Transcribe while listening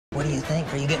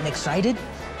think? Are you getting excited?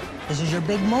 This is your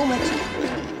big moment.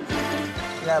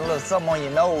 You got a little something on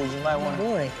your nose. You might want to...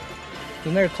 Boy,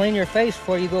 you better clean your face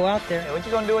before you go out there. Hey, what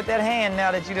you gonna do with that hand now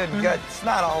that you done got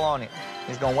snot all on it?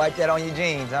 Just gonna wipe that on your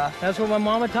jeans, huh? That's what my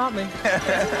mama taught me.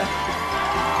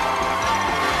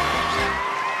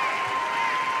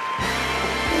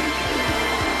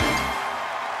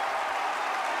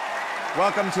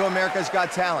 Welcome to America's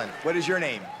Got Talent. What is your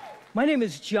name? My name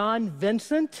is John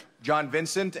Vincent. John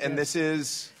Vincent, and this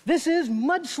is? This is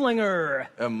Mudslinger.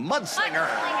 A mudslinger.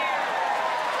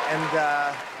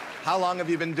 And how long have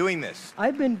you been doing this?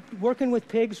 I've been working with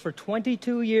pigs for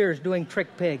 22 years doing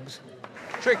trick pigs.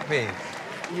 Trick pigs.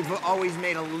 You've always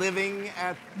made a living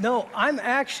at... No, I'm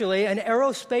actually an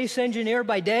aerospace engineer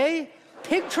by day,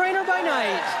 pig trainer by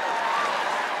night.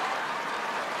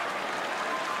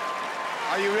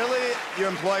 Are you really? You're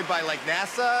employed by, like,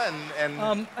 NASA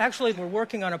and... Actually, we're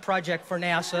working on a project for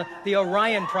NASA, the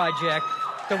Orion project,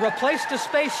 to replace the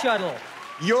space shuttle.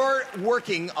 You're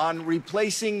working on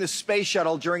replacing the space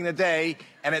shuttle during the day,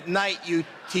 and at night you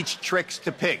teach tricks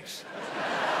to pigs.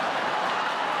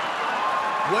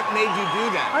 What made you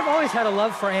do that? I've always had a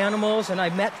love for animals, and I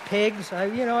met pigs. I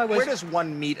was... Where does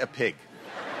one meet a pig?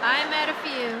 I met a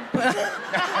few.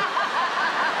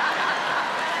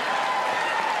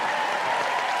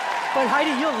 But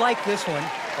Heidi, you'll like this one.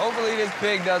 Hopefully this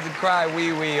pig doesn't cry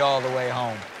wee-wee all the way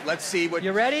home. Let's see what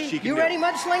You ready? she can You do. ready,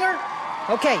 Mudslinger?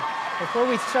 Okay, before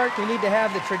we start, we need to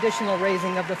have the traditional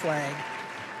raising of the flag.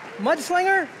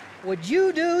 Mudslinger, would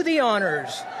you do the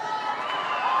honors?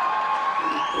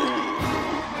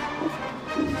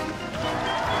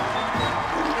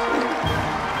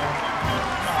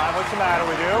 What's the matter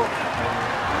with you?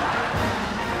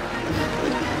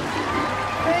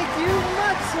 Thank you,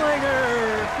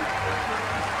 Mudslinger.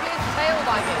 His tail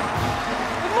wagging.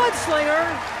 The Mudslinger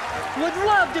would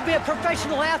love to be a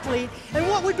professional athlete, and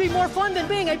what would be more fun than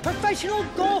being a professional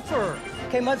golfer?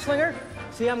 Okay, Mudslinger,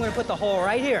 see, I'm going to put the hole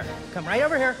right here. Come right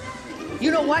over here.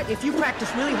 You know what? If you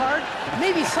practice really hard,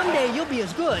 maybe someday you'll be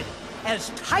as good as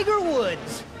Tiger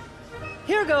Woods.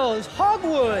 Here goes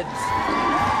Hogwoods.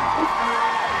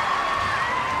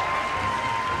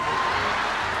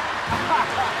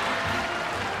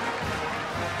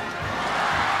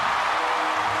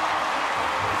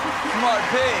 Smart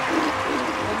pig.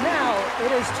 And now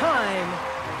it is time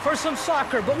for some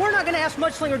soccer. But we're not going to ask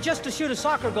Mudslinger just to shoot a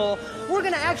soccer goal. We're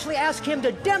going to actually ask him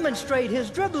to demonstrate his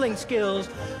dribbling skills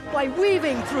by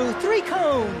weaving through 3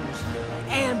 cones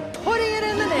and putting it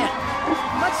in the net.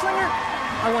 Mudslinger,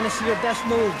 I want to see your best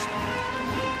moves.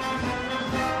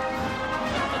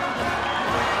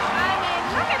 I mean,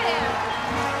 look at him.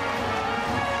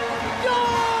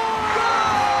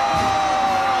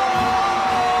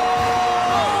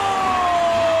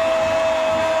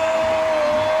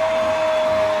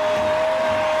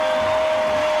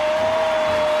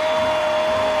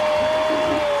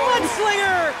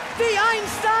 Mudslinger, the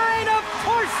Einstein of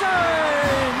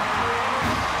porcelain.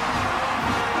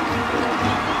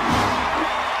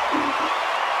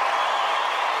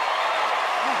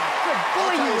 Good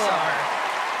boy you are.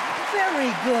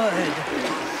 Very good.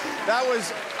 That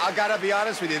was, I gotta be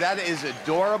honest with you, that is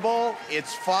adorable.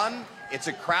 It's fun. It's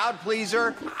a crowd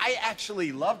pleaser. I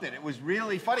actually loved it. It was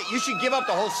really funny. You should give up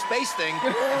the whole space thing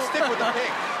and stick with the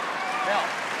pig. Mel.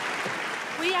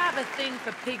 We have a thing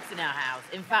for pigs in our house.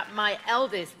 In fact, my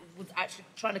eldest was actually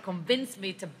trying to convince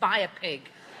me to buy a pig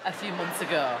a few months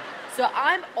ago. So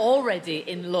I'm already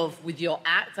in love with your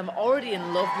act. I'm already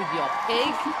in love with your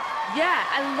pig. Yeah,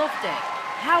 I loved it.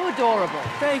 How adorable.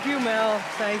 Thank you, Mel.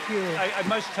 Thank you. I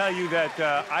must tell you that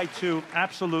I, too,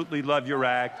 absolutely love your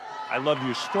act. I love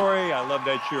your story. I love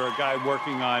that you're a guy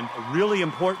working on a really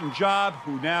important job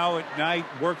who now at night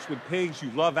works with pigs. You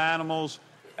love animals.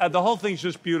 The whole thing's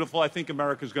just beautiful. I think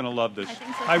America's going to love this. I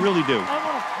think so. I really do. I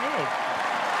want a pig.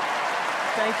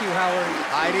 Thank you, Howard.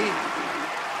 Heidi?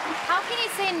 How can he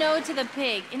say no to the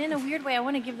pig? And in a weird way, I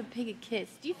want to give the pig a kiss.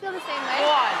 Do you feel the same way?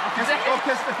 Go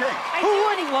kiss the pig. Who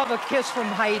wouldn't love a kiss from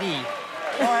Heidi?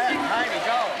 Go ahead, Heidi,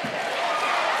 go.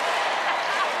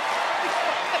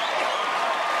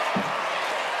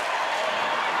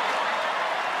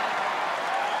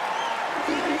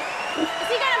 Is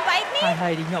he gonna bite me? Hi,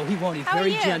 Heidi. No, he won't. He's How are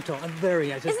very you? gentle. I'm very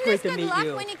nice. It's Isn't great this to good meet luck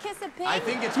you. when you kiss a pig? I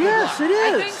think it's good Yes, luck. it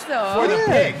is. I think so. For the Yeah.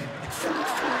 pig.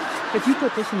 If you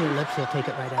put this in your lips, he'll take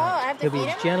it right out. Oh, I have to He'll be feed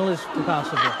as him? gentle as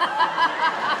possible.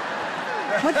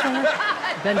 Mudslinger.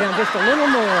 Bend down just a little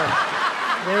more.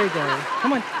 There he goes.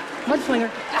 Come on. Mudslinger.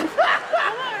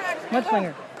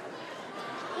 Mudslinger.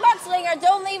 Mudslinger,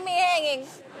 don't leave me hanging.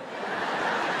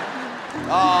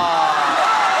 Oh.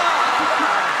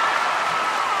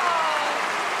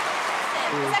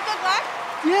 Is that have good luck?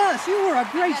 Yes, you were a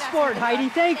great sport, Heidi.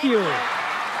 Thank you.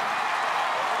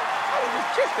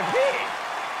 Kiss the pig.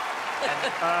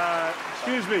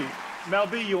 Excuse me, Mel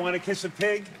B, you want to kiss a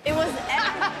pig? It was. No,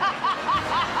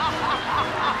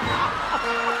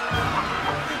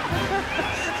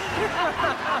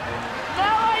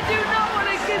 I do not want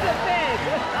to kiss a pig.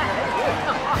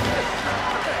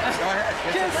 Go ahead.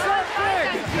 Kiss that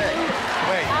pig.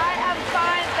 Wait. I am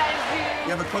fine, thank you.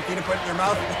 You have a cookie to put in your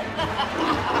mouth?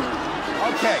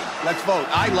 Okay, let's vote.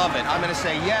 I love it. I'm going to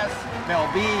say yes.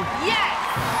 Mel B. Yes.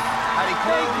 Heidi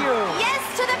Klum. Thank you. Yes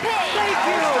to the pig. Thank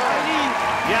you, Heidi.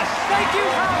 Yes. Thank you,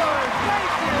 Howard. Thank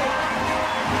you.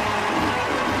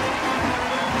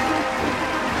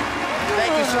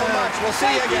 Thank you so much. We'll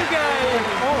see you again. Thank you,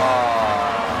 guys.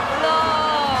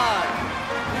 Lord.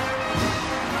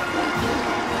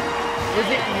 Was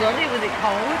it runny? Was it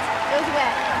cold? It was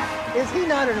wet. Is he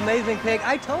not an amazing pig?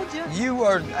 I told you. You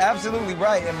are absolutely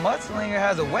right, and Mudslinger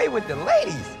has a way with the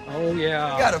ladies. Oh,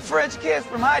 yeah. Got a French kiss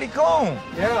from Heidi Klum.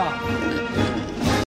 Yeah.